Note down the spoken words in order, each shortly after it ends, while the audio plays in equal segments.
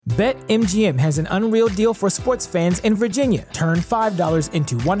BetMGM has an unreal deal for sports fans in Virginia. Turn $5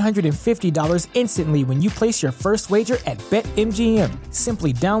 into $150 instantly when you place your first wager at BetMGM.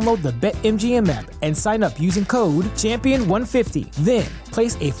 Simply download the BetMGM app and sign up using code Champion150. Then,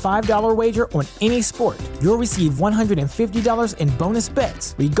 place a $5 wager on any sport. You'll receive $150 in bonus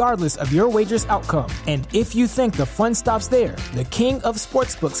bets, regardless of your wager's outcome. And if you think the fun stops there, the King of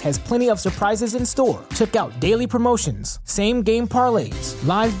Sportsbooks has plenty of surprises in store. Check out daily promotions, same-game parlays,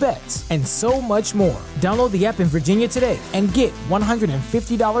 live bets, and so much more. Download the app in Virginia today and get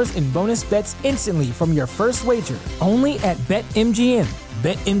 $150 in bonus bets instantly from your first wager. Only at BetMGM.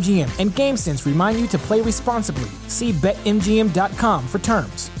 BetMGM and GameSense remind you to play responsibly. See BetMGM.com for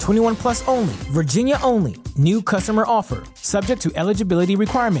terms. 21 plus only. Virginia only. New customer offer. Subject to eligibility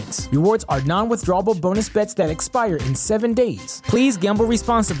requirements. Rewards are non-withdrawable bonus bets that expire in 7 days. Please gamble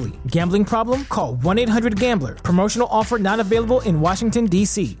responsibly. Gambling problem? Call 1-800-GAMBLER. Promotional offer not available in Washington,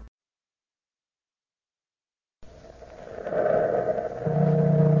 D.C.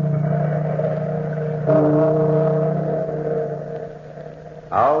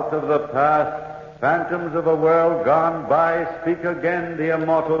 Out of the past, phantoms of a world gone by, speak again the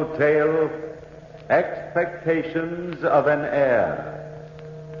immortal tale, Expectations of an Heir.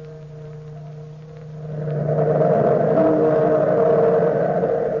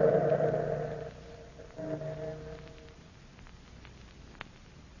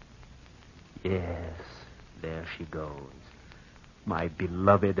 Yes, there she goes. My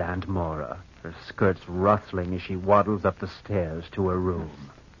beloved Aunt Mora, her skirts rustling as she waddles up the stairs to her room.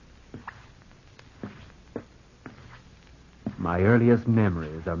 My earliest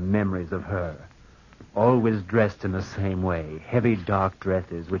memories are memories of her, always dressed in the same way, heavy dark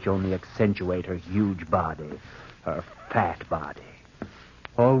dresses which only accentuate her huge body, her fat body.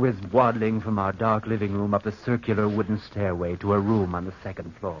 Always waddling from our dark living room up the circular wooden stairway to her room on the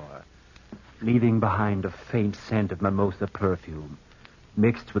second floor, leaving behind a faint scent of mimosa perfume,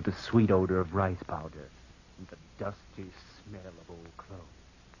 mixed with the sweet odor of rice powder and the dusty smell of old clothes.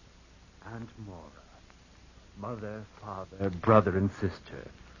 Aunt Mora, mother, father, brother, and sister,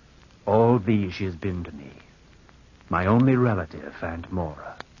 all these she has been to me. My only relative, Aunt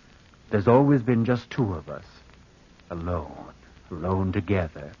Mora. There's always been just two of us, alone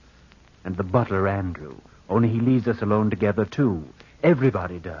together. And the butler, Andrew, only he leaves us alone together, too.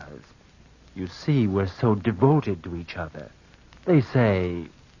 Everybody does. You see, we're so devoted to each other. They say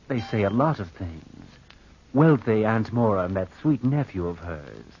a lot of things. Wealthy Aunt Mora and that sweet nephew of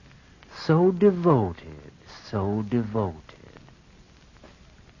hers. So devoted, so devoted.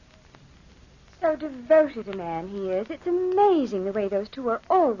 So devoted a man he is. It's amazing the way those two are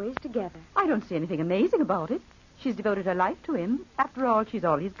always together. I don't see anything amazing about it. She's devoted her life to him. After all, she's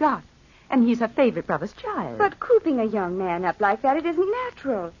all he's got. And he's her favorite brother's child. But cooping a young man up like that, it isn't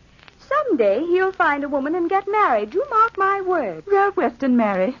natural. Someday he'll find a woman and get married. You mark my words. Ralph Weston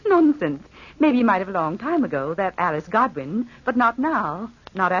marry? Nonsense. Maybe he might have a long time ago, that Alice Godwin, but not now.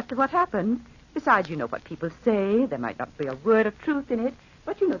 Not after what happened. Besides, you know what people say. There might not be a word of truth in it,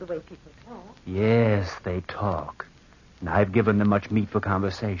 but you know the way people talk. Yes, they talk. And I've given them much meat for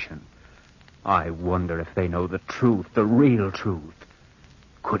conversation. I wonder if they know the truth, the real truth.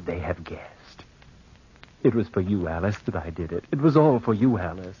 Could they have guessed? It was for you, Alice, that I did it. It was all for you,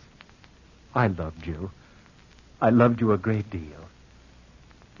 Alice. I loved you. I loved you a great deal.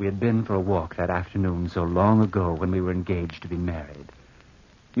 We had been for a walk that afternoon so long ago when we were engaged to be married.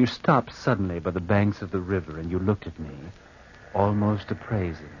 You stopped suddenly by the banks of the river and you looked at me, almost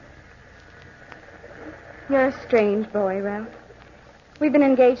appraising. You're a strange boy, Ralph. We've been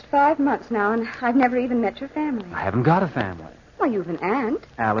engaged 5 months now, and I've never even met your family. I haven't got a family. Well, you've an aunt.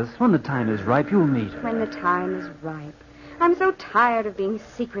 Alice, when the time is ripe, you'll meet her. When the time is ripe. I'm so tired of being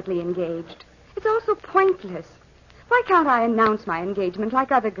secretly engaged. It's all so pointless. Why can't I announce my engagement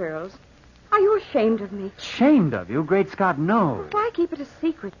like other girls? Are you ashamed of me? Ashamed of you? Great Scott, no. Why keep it a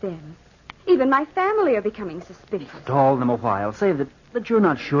secret, then? Even my family are becoming suspicious. Stall them a while. Say that you're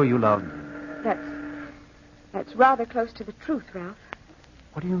not sure you love me. That's rather close to the truth, Ralph.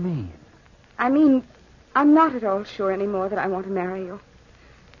 What do you mean? I mean, I'm not at all sure anymore that I want to marry you.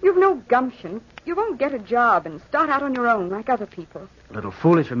 You've no gumption. You won't get a job and start out on your own like other people. A little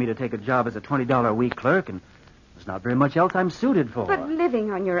foolish for me to take a job as a $20 a week clerk, and there's not very much else I'm suited for. But living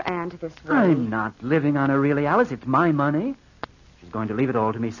on your aunt this way... I'm not living on her, really, Alice. It's my money. She's going to leave it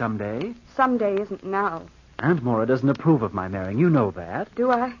all to me someday. Someday isn't now. Aunt Mora doesn't approve of my marrying. You know that. Do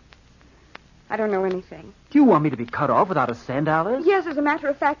I? I don't know anything. Do you want me to be cut off without a cent, Alice? Yes, as a matter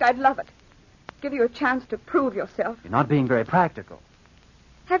of fact, I'd love it. Give you a chance to prove yourself. You're not being very practical.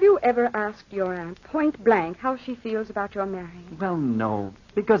 Have you ever asked your aunt, point blank, how she feels about your marrying? Well, no,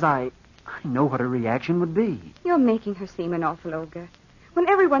 because I know what her reaction would be. You're making her seem an awful ogre. When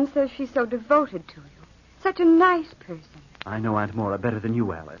everyone says she's so devoted to you. Such a nice person. I know Aunt Mora better than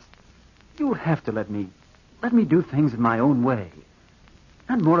you, Alice. You'll have to let me do things in my own way.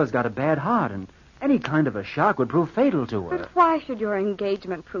 Aunt Mora's got a bad heart, and any kind of a shock would prove fatal to her. But why should your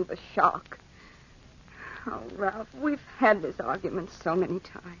engagement prove a shock? Oh, Ralph, we've had this argument so many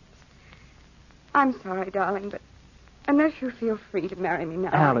times. I'm sorry, darling, but unless you feel free to marry me now...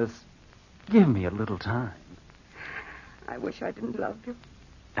 Alice, give me a little time. I wish I didn't love you.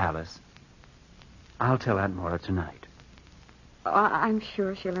 Alice, I'll tell Aunt Mora tonight. Oh, I'm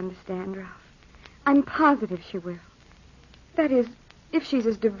sure she'll understand, Ralph. I'm positive she will. That is, if she's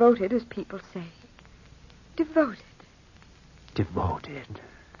as devoted as people say. Devoted. Devoted.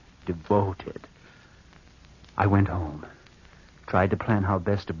 I went home, tried to plan how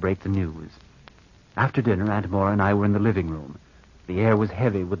best to break the news. After dinner, Aunt Mora and I were in the living room. The air was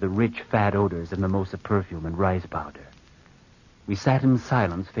heavy with the rich, fat odors of mimosa perfume and rice powder. We sat in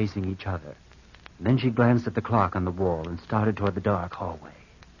silence facing each other. Then she glanced at the clock on the wall and started toward the dark hallway.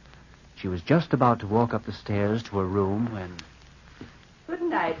 She was just about to walk up the stairs to her room when... Good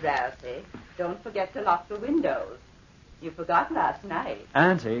night, Ralphie. Don't forget to lock the windows. You forgot last night.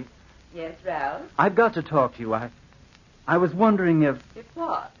 Auntie, Yes, Ralph? I've got to talk to you. I was wondering if... If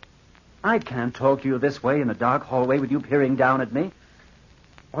what? I can't talk to you this way in a dark hallway with you peering down at me.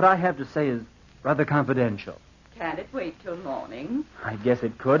 What I have to say is rather confidential. Can't it wait till morning? I guess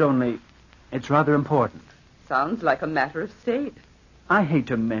it could, only it's rather important. Sounds like a matter of state. I hate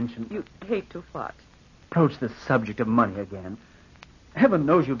to mention... You hate to what? Approach the subject of money again. Heaven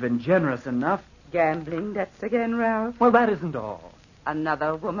knows you've been generous enough. Gambling debts again, Ralph? Well, that isn't all.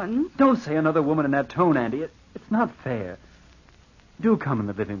 Another woman? Don't say another woman in that tone, Andy. It's not fair. Do come in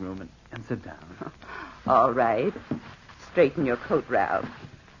the living room and sit down. All right. Straighten your coat, Ralph.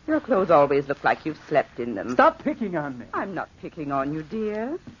 Your clothes always look like you've slept in them. Stop picking on me. I'm not picking on you,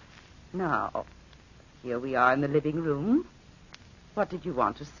 dear. Now, here we are in the living room. What did you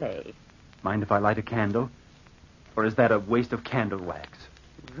want to say? Mind if I light a candle? Or is that a waste of candle wax?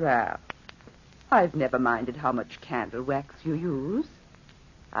 Ralph, I've never minded how much candle wax you use.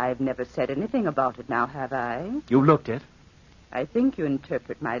 I've never said anything about it now, have I? You looked it. I think you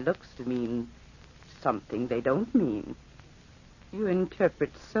interpret my looks to mean something they don't mean. You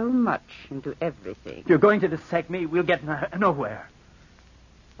interpret so much into everything. If you're going to dissect me, we'll get nowhere.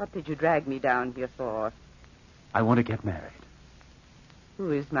 What did you drag me down here for? I want to get married.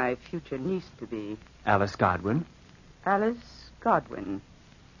 Who is my future niece-to-be? Alice Godwin. Alice Godwin.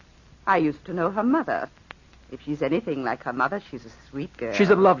 I used to know her mother. If she's anything like her mother, she's a sweet girl. She's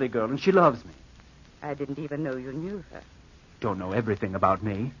a lovely girl, and she loves me. I didn't even know you knew her. Don't know everything about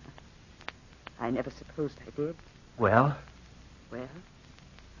me. I never supposed I did. Well? Well?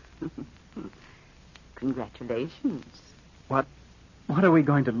 Congratulations. What are we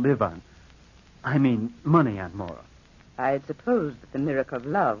going to live on? I mean, money, Aunt Mora. I had supposed that the miracle of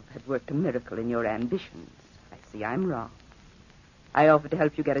love had worked a miracle in your ambitions. I see I'm wrong. I offered to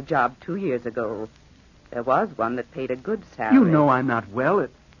help you get a job 2 years ago. There was one that paid a good salary. You know I'm not well. At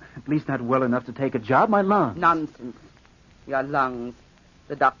least not well enough to take a job. My lungs. Nonsense. Your lungs.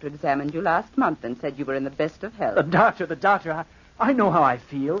 The doctor examined you last month and said you were in the best of health. The doctor. I know how I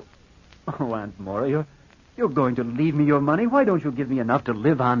feel. Oh, Aunt Mora, you're going to leave me your money. Why don't you give me enough to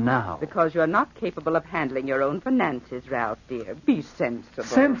live on now? Because you're not capable of handling your own finances, Ralph, dear. Be sensible.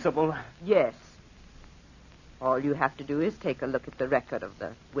 Sensible? Yes. All you have to do is take a look at the record of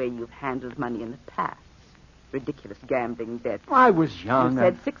the way you've handled money in the past. Ridiculous gambling debts. I was young. You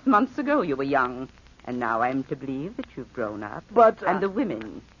said 6 months ago you were young. And now I'm to believe that you've grown up. But... And the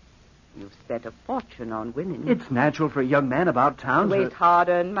women. You've spent a fortune on women. It's natural for a young man about town to waste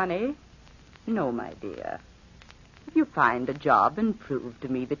hard-earned money? No, my dear. If you find a job and prove to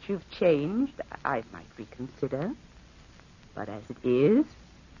me that you've changed, I might reconsider. But as it is,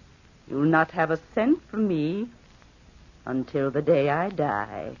 you'll not have a cent from me until the day I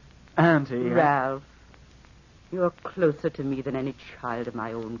die. Auntie... Ralph, you're closer to me than any child of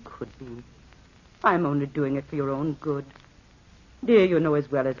my own could be. I'm only doing it for your own good. Dear, you know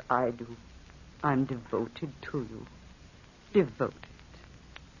as well as I do. I'm devoted to you. Devoted.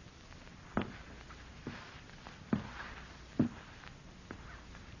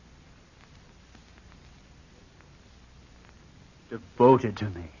 Devoted to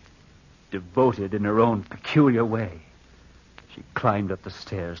me. Devoted in her own peculiar way. She climbed up the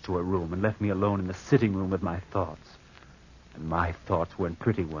stairs to her room and left me alone in the sitting room with my thoughts. And my thoughts weren't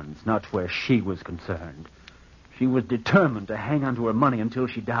pretty ones, not where she was concerned. She was determined to hang on to her money until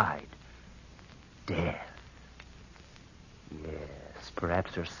she died. Death. Yes,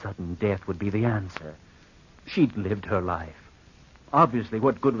 perhaps her sudden death would be the answer. She'd lived her life. Obviously,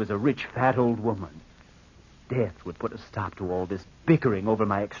 what good was a rich, fat old woman? Death would put a stop to all this bickering over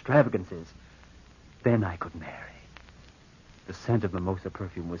my extravagances. Then I could marry. The scent of mimosa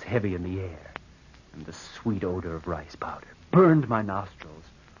perfume was heavy in the air, and the sweet odor of rice powder burned my nostrils,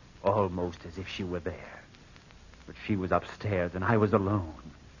 almost as if she were there. But she was upstairs, and I was alone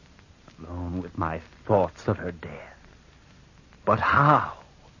with my thoughts of her death. But how?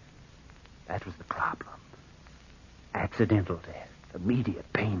 That was the problem. Accidental death, immediate,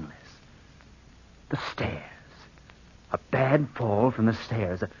 painless. The stairs. A bad fall from the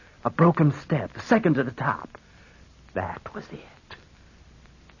stairs, a broken step, the second to the top. That was it.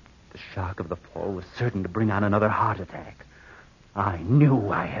 The shock of the fall was certain to bring on another heart attack. I knew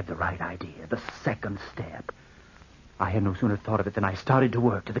I had the right idea, the second step. I had no sooner thought of it than I started to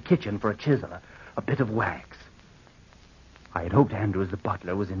work to the kitchen for a chisel, a bit of wax. I had hoped Andrews, the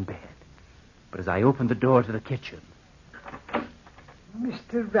butler, was in bed. But as I opened the door to the kitchen...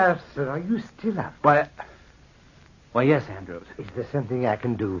 Mr. Ralph, sir, are you still up? Why, yes, Andrews. Is there something I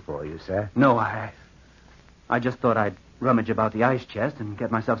can do for you, sir? No, I just thought I'd rummage about the ice chest and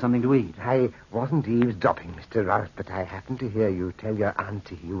get myself something to eat. I wasn't eavesdropping, Mr. Ralph, but I happened to hear you tell your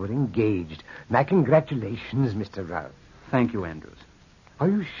auntie you were engaged. My congratulations, Mr. Ralph. Thank you, Andrews. Are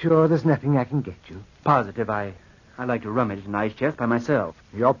you sure there's nothing I can get you? Positive. I like to rummage an ice chest by myself.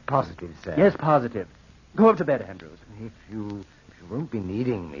 You're positive, sir? Yes, positive. Go up to bed, Andrews. If you won't be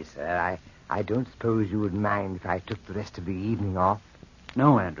needing me, sir, I don't suppose you would mind if I took the rest of the evening off?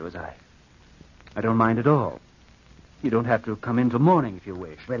 No, Andrews, I don't mind at all. You don't have to come in till morning if you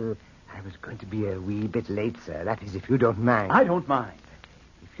wish. Well, I was going to be a wee bit late, sir. That is, if you don't mind. I don't mind.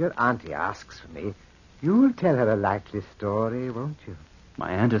 If your auntie asks for me, you'll tell her a likely story, won't you?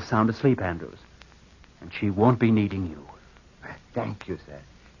 My aunt is sound asleep, Andrews, and she won't be needing you. Well, thank you, sir.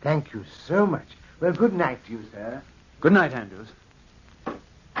 Thank you so much. Well, good night to you, sir. Good night, Andrews.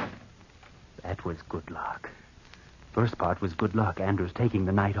 That was good luck. First part was good luck, Andrews taking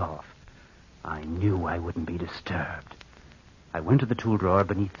the night off. I knew I wouldn't be disturbed. I went to the tool drawer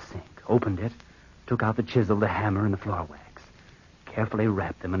beneath the sink, opened it, took out the chisel, the hammer, and the floor wax, carefully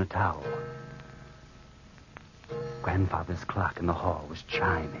wrapped them in a towel. Grandfather's clock in the hall was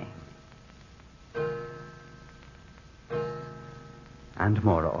chiming. Aunt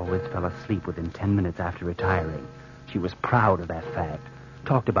Mora always fell asleep within 10 minutes after retiring. She was proud of that fact,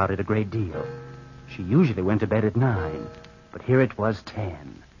 talked about it a great deal. She usually went to bed at 9, but here it was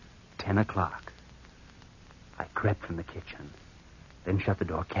 10 o'clock. I crept from the kitchen, then shut the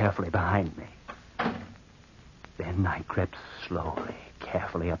door carefully behind me. Then I crept slowly,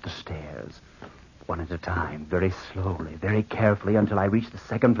 carefully up the stairs, one at a time, very slowly, very carefully, until I reached the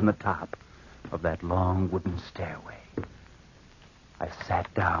second from the top of that long wooden stairway. I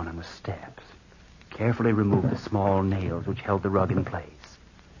sat down on the steps, carefully removed the small nails which held the rug in place.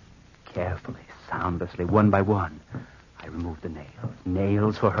 Carefully, soundlessly, one by one, I removed the nails.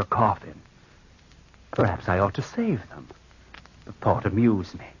 Nails for her coffin. Perhaps I ought to save them. The thought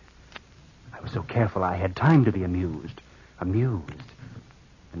amused me. I was so careful I had time to be amused. Amused.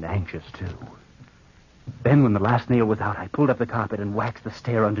 And anxious, too. Then, when the last nail was out, I pulled up the carpet and waxed the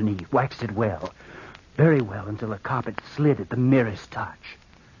stair underneath. Waxed it well. Very well, until the carpet slid at the merest touch.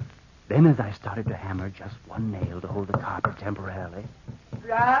 Then, as I started to hammer just one nail to hold the carpet temporarily...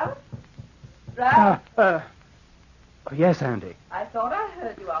 Ralph? Ralph? Oh, yes, Andy. I thought I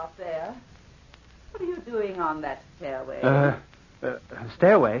heard you out there. What are you doing on that stairway?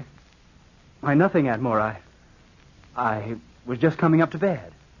 Stairway? Why, nothing, Aunt Moore. I was just coming up to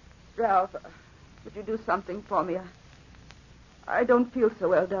bed. Ralph, would you do something for me? I don't feel so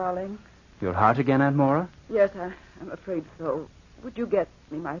well, darling. Your heart again, Aunt Mora? Yes, I'm afraid so. Would you get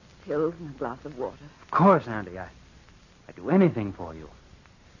me my pills and a glass of water? Of course, Andy. I'd do anything for you.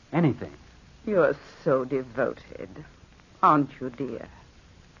 Anything. You're so devoted, aren't you, dear?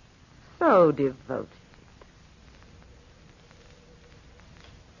 So devoted.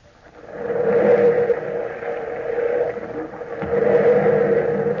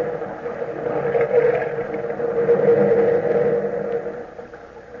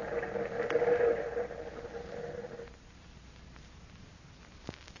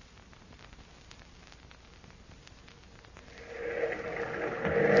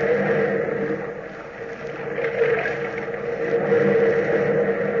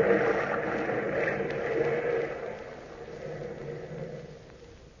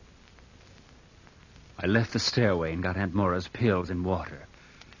 I left the stairway and got Aunt Mora's pills and water.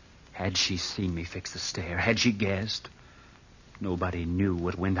 Had she seen me fix the stair? Had she guessed? Nobody knew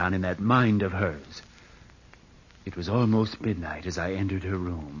what went on in that mind of hers. It was almost midnight as I entered her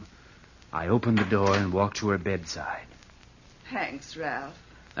room. I opened the door and walked to her bedside. Thanks, Ralph.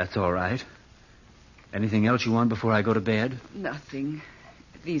 That's all right. Anything else you want before I go to bed? Nothing.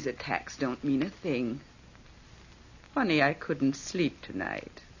 These attacks don't mean a thing. Funny I couldn't sleep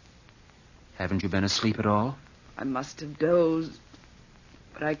tonight. Haven't you been asleep at all? I must have dozed,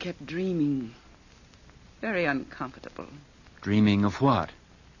 but I kept dreaming. Very uncomfortable. Dreaming of what?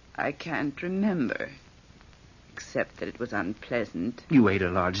 I can't remember, except that it was unpleasant. You ate a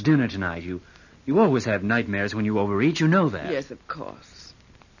large dinner tonight. You always have nightmares when you overeat. You know that. Yes, of course.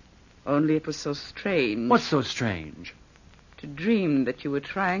 Only it was so strange. What's so strange? To dream that you were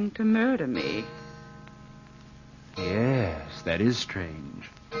trying to murder me. Yes, that is strange.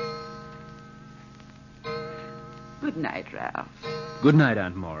 Good night, Ralph. Good night,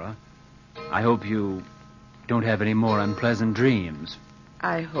 Aunt Mora. I hope you don't have any more unpleasant dreams.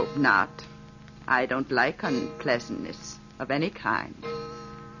 I hope not. I don't like unpleasantness of any kind.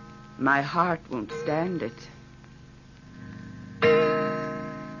 My heart won't stand it.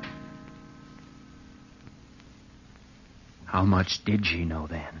 How much did she know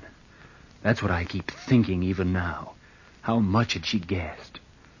then? That's what I keep thinking even now. How much had she guessed?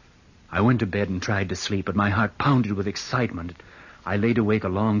 I went to bed and tried to sleep, but my heart pounded with excitement. I laid awake a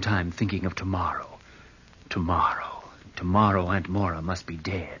long time thinking of tomorrow. Tomorrow Aunt Mora must be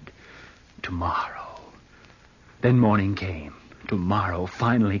dead. Tomorrow. Then morning came. Tomorrow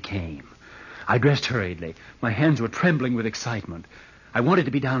finally came. I dressed hurriedly. My hands were trembling with excitement. I wanted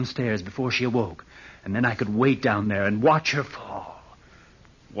to be downstairs before she awoke, and then I could wait down there and watch her fall.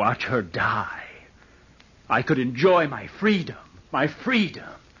 Watch her die. I could enjoy my freedom. My freedom.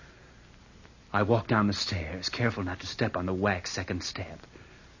 I walked down the stairs, careful not to step on the wax second step.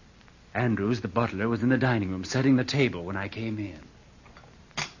 Andrews, the butler, was in the dining room setting the table when I came in.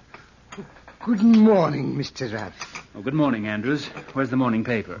 Good morning, Mr. Ralph. Oh, good morning, Andrews. Where's the morning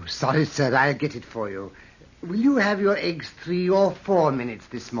paper? Oh, sorry, sir. I'll get it for you. Will you have your eggs 3 or 4 minutes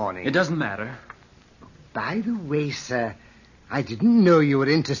this morning? It doesn't matter. By the way, sir, I didn't know you were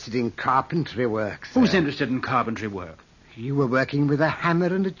interested in carpentry work, sir. Who's interested in carpentry work? You were working with a hammer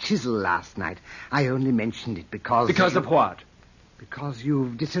and a chisel last night. I only mentioned it because... Because of what? Because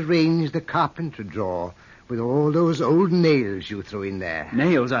you've disarranged the carpentry drawer with all those old nails you threw in there.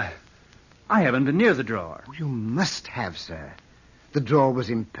 Nails? I haven't been near the drawer. You must have, sir. The drawer was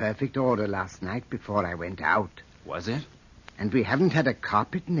in perfect order last night before I went out. Was it? And we haven't had a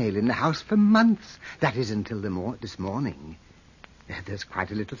carpet nail in the house for months. That is until this morning. There's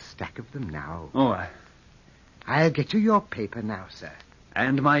quite a little stack of them now. Oh, I'll get you your paper now, sir.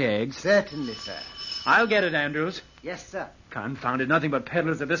 And my eggs? Certainly, sir. I'll get it, Andrews. Yes, sir. Confounded, nothing but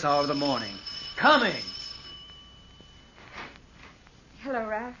peddlers at this hour of the morning. Coming! Hello,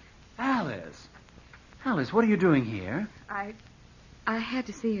 Ralph. Alice. Alice, what are you doing here? I had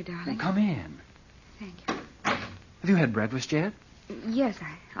to see you, Oh, darling. come in. Thank you. Have you had breakfast yet? Yes,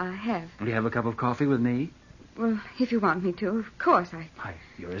 I have. Will you have a cup of coffee with me? Well, if you want me to, of course I... Why,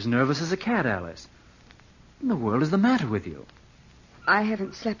 you're as nervous as a cat, Alice. What in the world is the matter with you? I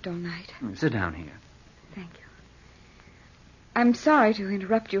haven't slept all night. Sit down here. Thank you. I'm sorry to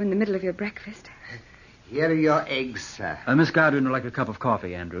interrupt you in the middle of your breakfast. Here are your eggs, sir. Miss Godwin would like a cup of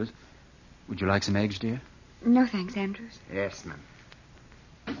coffee, Andrews. Would you like some eggs, dear? No, thanks, Andrews. Yes, ma'am.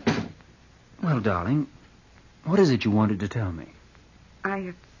 Well, darling, what is it you wanted to tell me?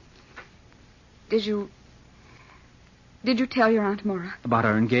 Did you tell your Aunt Mora? About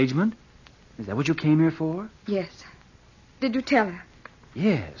our engagement? Is that what you came here for? Yes. Did you tell her?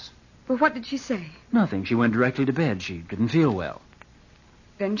 Yes. Well, what did she say? Nothing. She went directly to bed. She didn't feel well.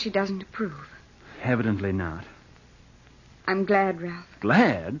 Then she doesn't approve. Evidently not. I'm glad, Ralph.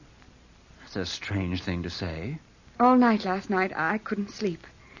 Glad? That's a strange thing to say. All night last night, I couldn't sleep.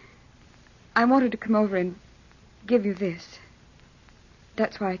 I wanted to come over and give you this.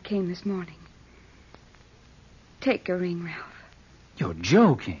 That's why I came this morning. Take your ring, Ralph. You're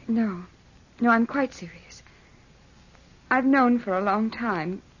joking. No, I'm quite serious. I've known for a long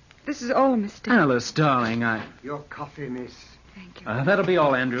time. This is all a mistake. Alice, darling, Your coffee, miss. Thank you. That'll be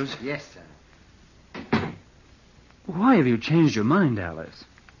all, Andrews. Yes, sir. Why have you changed your mind, Alice?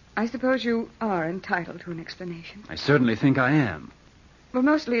 I suppose you are entitled to an explanation. I certainly think I am. Well,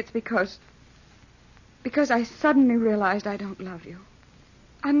 mostly it's because I suddenly realized I don't love you.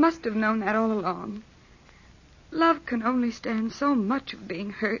 I must have known that all along. Love can only stand so much of being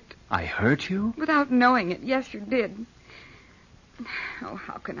hurt. I hurt you? Without knowing it. Yes, you did. Oh,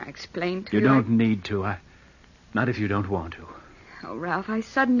 how can I explain to you? You don't need to. Not if you don't want to. Oh, Ralph, I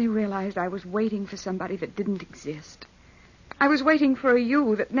suddenly realized I was waiting for somebody that didn't exist. I was waiting for a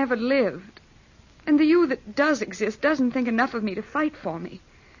you that never lived. And the you that does exist doesn't think enough of me to fight for me.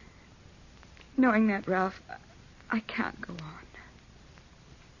 Knowing that, Ralph, I can't go on.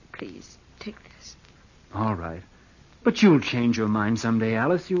 Please, take this. All right. But you'll change your mind someday,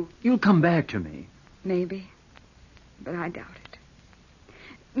 Alice. You'll come back to me. Maybe, but I doubt it.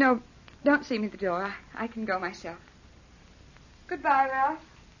 No, don't see me at the door. I can go myself. Goodbye, Ralph.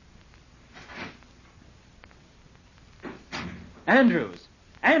 Andrews!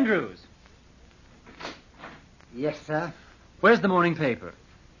 Andrews! Yes, sir? Where's the morning paper?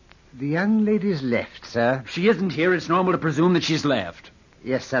 The young lady's left, sir. If she isn't here, it's normal to presume that she's left.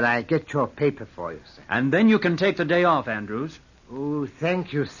 Yes, sir, I get your paper for you, sir. And then you can take the day off, Andrews. Oh,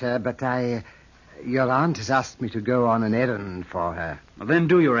 thank you, sir, but your aunt has asked me to go on an errand for her. Well, then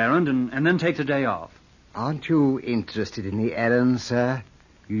do your errand and then take the day off. Aren't you interested in the errand, sir?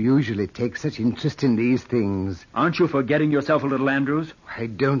 You usually take such interest in these things. Aren't you forgetting yourself a little, Andrews? I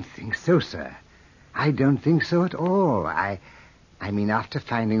don't think so, sir. I don't think so at all. I mean, after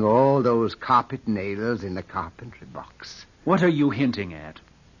finding all those carpet nails in the carpentry box. What are you hinting at?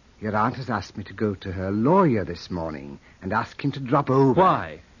 Your aunt has asked me to go to her lawyer this morning and ask him to drop over.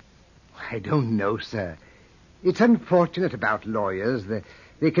 Why? I don't know, sir. It's unfortunate about lawyers.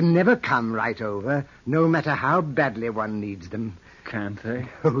 They can never come right over, no matter how badly one needs them. Can't they?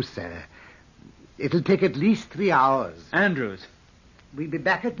 Oh, sir. It'll take at least 3 hours. Andrews. We'll be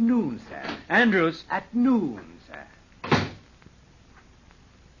back at noon, sir. Andrews. At noon, sir.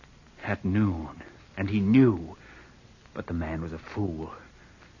 At noon. And he knew. But the man was a fool.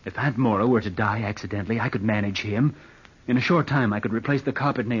 If Aunt Maura were to die accidentally, I could manage him. In a short time, I could replace the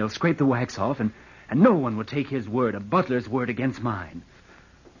carpet nails, scrape the wax off, and no one would take his word, a butler's word, against mine.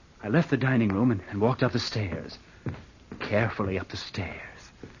 I left the dining room and walked up the stairs. Carefully up the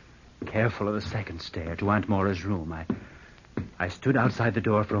stairs. Careful of the second stair to Aunt Maura's room. I stood outside the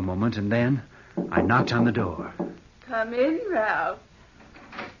door for a moment, and then I knocked on the door. Come in, Ralph.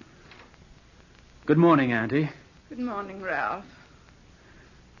 Good morning, Auntie. Good morning, Ralph.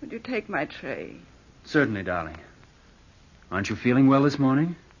 Would you take my tray? Certainly, darling. Aren't you feeling well this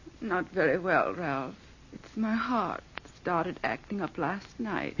morning? Not very well, Ralph. It's my heart. Started acting up last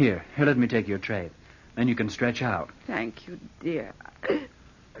night. Here, let me take your tray. Then you can stretch out. Thank you, dear.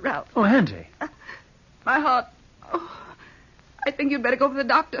 Ralph. Oh, Auntie. My heart. Oh, I think you'd better go for the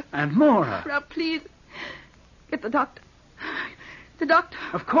doctor. Aunt Maura. Ralph, please. Get the doctor. The doctor.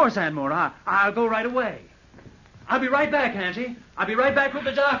 Of course, Aunt Maura. I'll go right away. I'll be right back, Auntie. I'll be right back with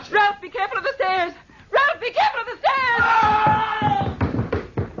the doctor. Ralph, be careful of the stairs. Ralph, be careful of the stairs. Oh!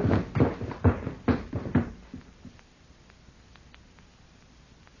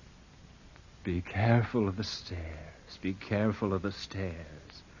 Be careful of the stairs. Be careful of the stairs.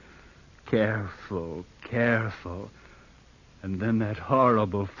 Careful, careful. And then that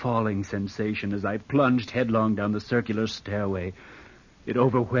horrible falling sensation as I plunged headlong down the circular stairway. It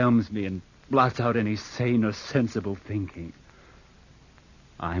overwhelms me and blots out any sane or sensible thinking.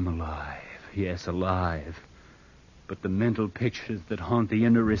 I'm alive. Yes, alive. But the mental pictures that haunt the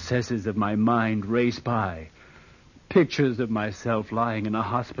inner recesses of my mind race by. Pictures of myself lying in a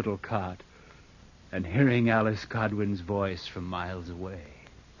hospital cot and hearing Alice Godwin's voice from miles away.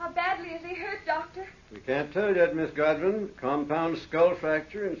 How badly is he hurt, Doctor? We can't tell yet, Miss Godwin. Compound skull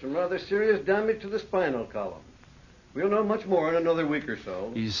fracture and some rather serious damage to the spinal column. We'll know much more in another week or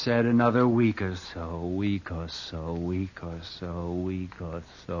so. He said another week or so, week or so, week or so, week or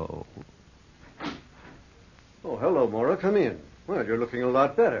so. Oh, hello, Maura. Come in. Well, you're looking a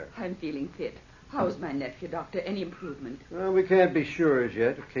lot better. I'm feeling fit. How's my nephew, Doctor? Any improvement? Well, we can't be sure as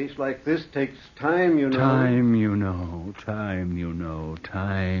yet. A case like this takes time, you know. Time, you know, time, you know,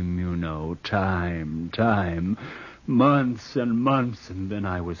 time, you know, time. Months and months, and then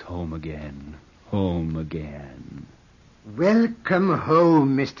I was home again. Home again. Welcome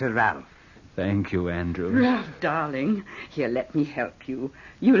home, Mr. Ralph. Thank you, Andrew. Ralph, darling. Here, let me help you.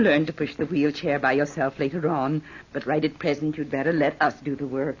 You'll learn to push the wheelchair by yourself later on, but right at present you'd better let us do the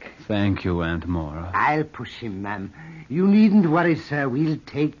work. Thank you, Aunt Maura. I'll push him, ma'am. You needn't worry, sir. We'll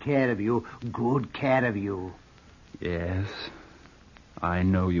take care of you. Good care of you. Yes, I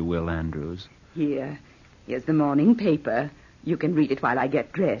know you will, Andrews. Here's the morning paper. You can read it while I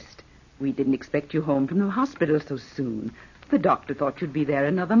get dressed. We didn't expect you home from the hospital so soon. The doctor thought you'd be there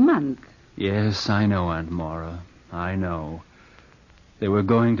another month. Yes, I know, Aunt Maura. I know. They were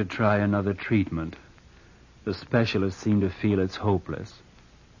going to try another treatment. The specialist seemed to feel it's hopeless.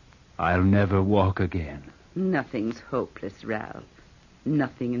 I'll never walk again. Nothing's hopeless, Ralph.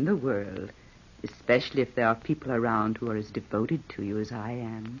 Nothing in the world. especially if there are people around who are as devoted to you as I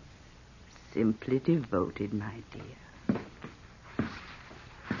am. Simply devoted, my dear.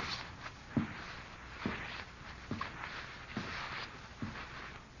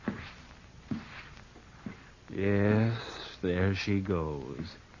 Yes, there she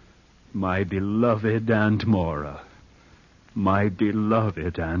goes. My beloved Aunt Mora. My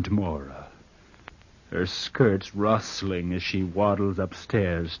beloved Aunt Mora. Her skirts rustling as she waddles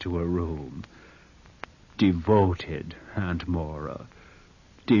upstairs to her room. Devoted Aunt Mora.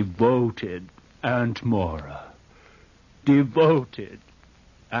 Devoted Aunt Mora. Devoted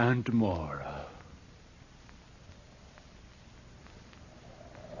Aunt Mora.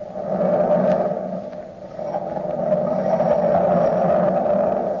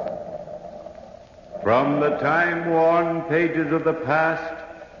 From the time-worn pages of the past,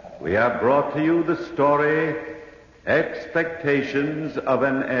 we have brought to you the story, Expectations of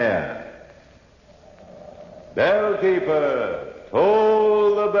an Heir. Bellkeeper,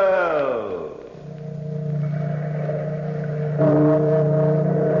 toll the bell.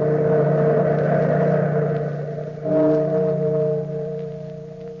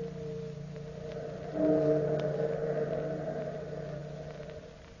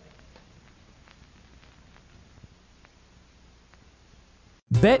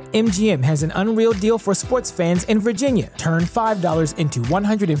 BetMGM has an unreal deal for sports fans in Virginia. Turn $5 into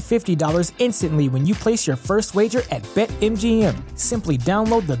 $150 instantly when you place your first wager at BetMGM. Simply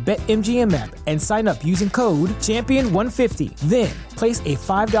download the BetMGM app and sign up using code Champion150. Then, place a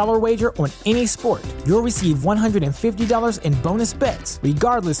 $5 wager on any sport. You'll receive $150 in bonus bets,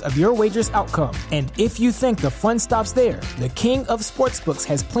 regardless of your wager's outcome. And if you think the fun stops there, the king of sportsbooks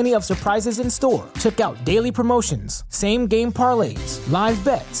has plenty of surprises in store. Check out daily promotions, same-game parlays, live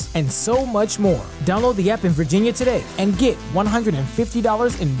bets, and so much more. Download the app in Virginia today and get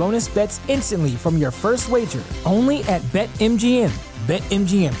 $150 in bonus bets instantly from your first wager. Only at BetMGM.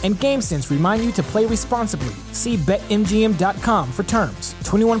 BetMGM and GameSense remind you to play responsibly. See BetMGM.com for terms.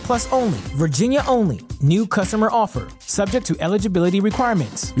 21 plus only. Virginia only. New customer offer. Subject to eligibility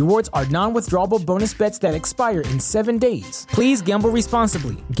requirements. Rewards are non-withdrawable bonus bets that expire in 7 days. Please gamble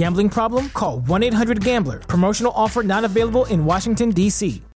responsibly. Gambling problem? Call 1-800-GAMBLER. Promotional offer not available in Washington, D.C.